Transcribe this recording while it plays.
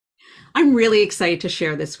I'm really excited to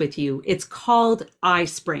share this with you. It's called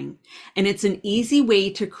iSpring, and it's an easy way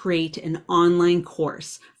to create an online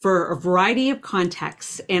course for a variety of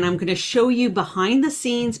contexts. And I'm going to show you behind the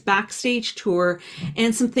scenes backstage tour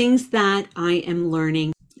and some things that I am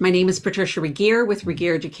learning. My name is Patricia Regier with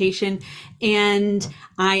Regier Education, and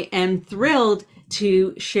I am thrilled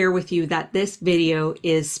to share with you that this video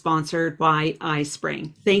is sponsored by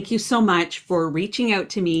iSpring. Thank you so much for reaching out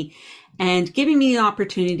to me and giving me the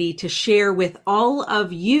opportunity to share with all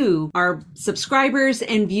of you, our subscribers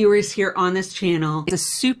and viewers here on this channel, the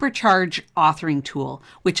Supercharge authoring tool,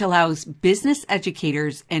 which allows business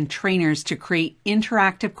educators and trainers to create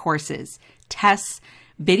interactive courses, tests,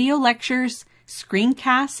 video lectures,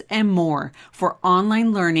 screencasts, and more for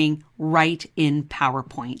online learning right in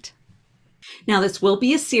PowerPoint. Now, this will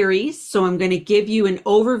be a series, so I'm going to give you an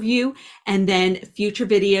overview, and then future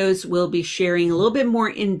videos will be sharing a little bit more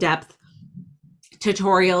in-depth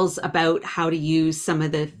tutorials about how to use some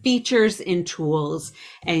of the features and tools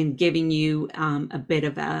and giving you a bit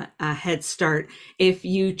of a head start if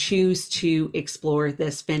you choose to explore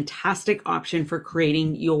this fantastic option for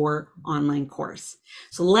creating your online course.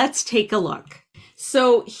 So let's take a look.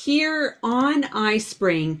 So here on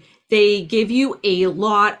iSpring, they give you a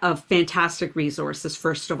lot of fantastic resources.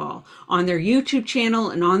 First of all, on their YouTube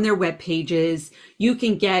channel and on their web pages, you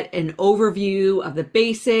can get an overview of the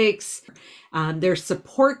basics, their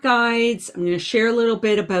support guides. I'm going to share a little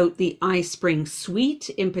bit about the iSpring suite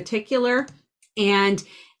in particular, and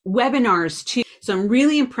webinars too. So I'm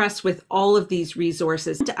really impressed with all of these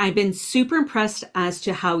resources. I've been super impressed as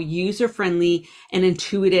to how user-friendly and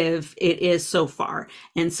intuitive it is so far.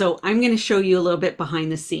 And so I'm going to show you a little bit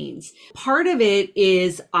behind the scenes. Part of it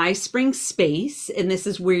is iSpring Space, and this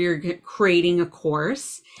is where you're creating a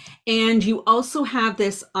course. And you also have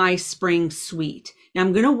this iSpring suite. Now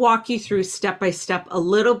I'm going to walk you through step by step a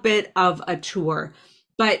little bit of a tour.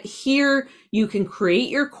 But here you can create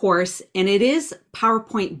your course, and it is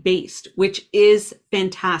PowerPoint based, which is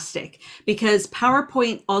fantastic because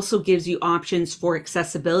PowerPoint also gives you options for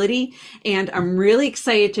accessibility. And I'm really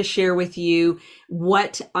excited to share with you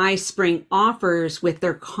what iSpring offers with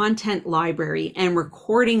their content library and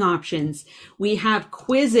recording options. We have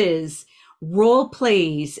quizzes, role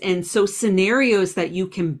plays, and so scenarios that you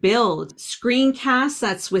can build, screencasts,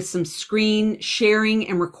 that's with some screen sharing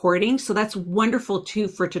and recording. So that's wonderful too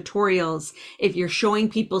for tutorials if you're showing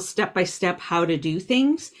people step by step how to do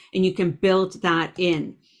things, and you can build that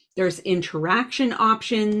in. There's interaction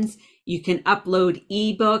options. You can upload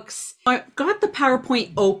ebooks. I've got the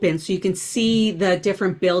PowerPoint open so you can see the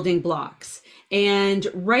different building blocks. And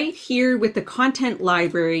right here with the content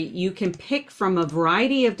library, you can pick from a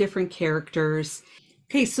variety of different characters.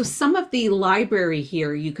 Okay, so some of the library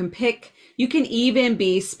here, you can pick, you can even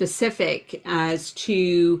be specific as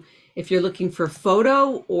to if you're looking for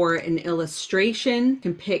photo or an illustration. You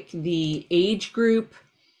can pick the age group,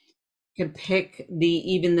 you can pick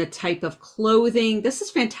even the type of clothing. This is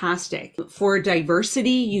fantastic. For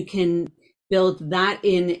diversity, you can build that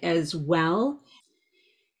in as well.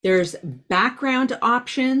 There's background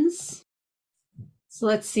options. So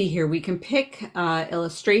let's see here. We can pick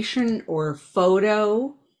illustration or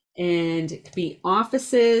photo, and it could be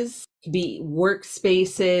offices, it could be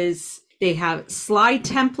workspaces. They have slide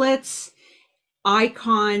templates,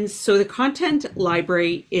 icons. So the content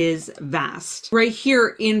library is vast. Right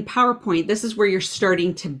here in PowerPoint, this is where you're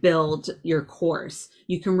starting to build your course.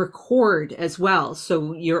 You can record as well.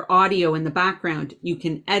 So your audio in the background, you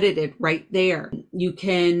can edit it right there. You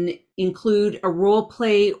can include a role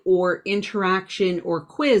play or interaction or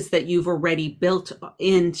quiz that you've already built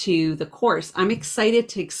into the course. I'm excited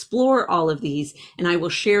to explore all of these, and I will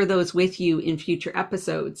share those with you in future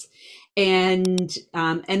episodes. And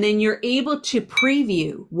then you're able to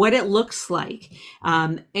preview what it looks like.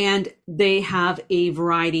 And they have a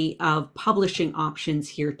variety of publishing options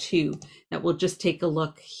here too that we'll just take a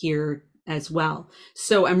look here as well.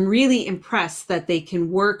 So I'm really impressed that they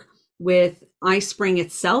can work with iSpring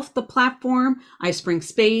itself, the platform, iSpring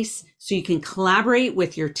Space, so you can collaborate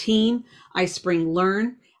with your team, iSpring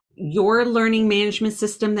Learn, your learning management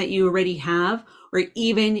system that you already have, or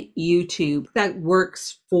even YouTube that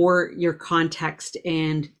works for your context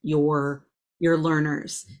and your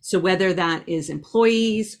learners. So whether that is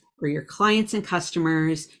employees or your clients and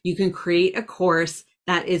customers, you can create a course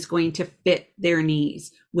that is going to fit their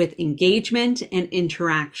needs. with engagement and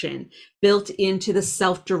interaction built into the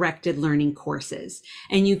self-directed learning courses.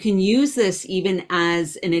 And you can use this even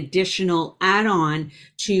as an additional add-on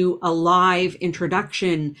to a live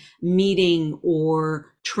introduction meeting or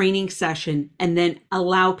training session, and then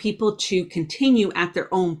allow people to continue at their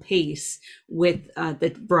own pace with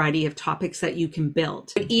the variety of topics that you can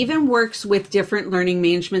build. It even works with different learning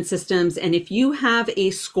management systems. And if you have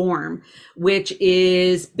a SCORM, which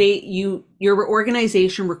is your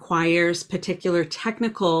organization requires particular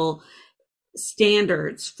technical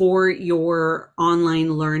standards for your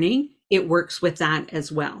online learning, it works with that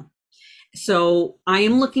as well. So I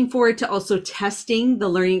am looking forward to also testing the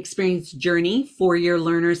learning experience journey for your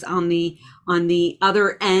learners on the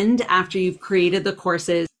other end after you've created the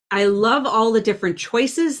courses. I love all the different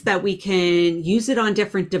choices that we can use it on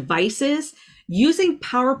different devices. Using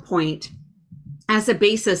PowerPoint as a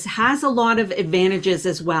basis has a lot of advantages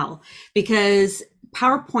as well, because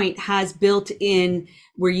PowerPoint has built in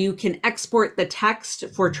where you can export the text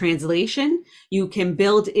for translation. You can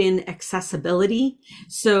build in accessibility.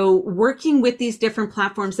 So working with these different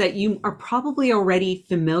platforms that you are probably already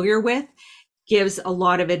familiar with gives a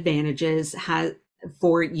lot of advantages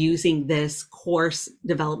for using this course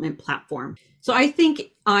development platform. So I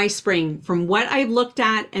think iSpring, from what I've looked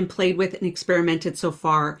at and played with and experimented so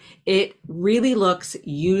far, it really looks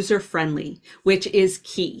user-friendly, which is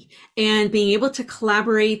key. And being able to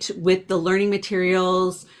collaborate with the learning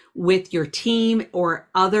materials with your team or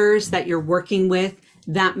others that you're working with,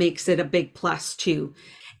 that makes it a big plus too.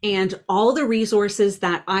 And all the resources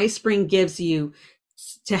that iSpring gives you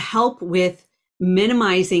to help with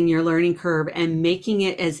minimizing your learning curve and making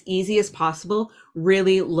it as easy as possible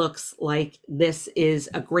really looks like this is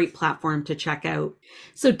a great platform to check out.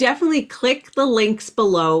 So definitely click the links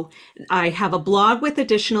below. I have a blog with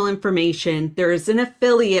additional information. There is an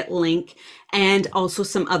affiliate link and also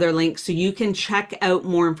some other links so you can check out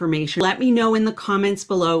more information. Let me know in the comments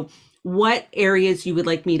below what areas you would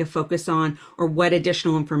like me to focus on or what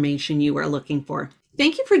additional information you are looking for.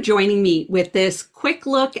 Thank you for joining me with this quick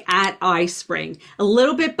look at iSpring, a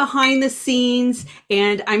little bit behind the scenes,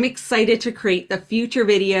 and I'm excited to create the future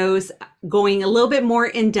videos going a little bit more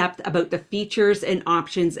in depth about the features and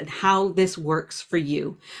options and how this works for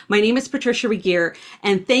you. My name is Patricia Regier,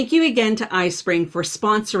 and thank you again to iSpring for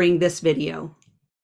sponsoring this video.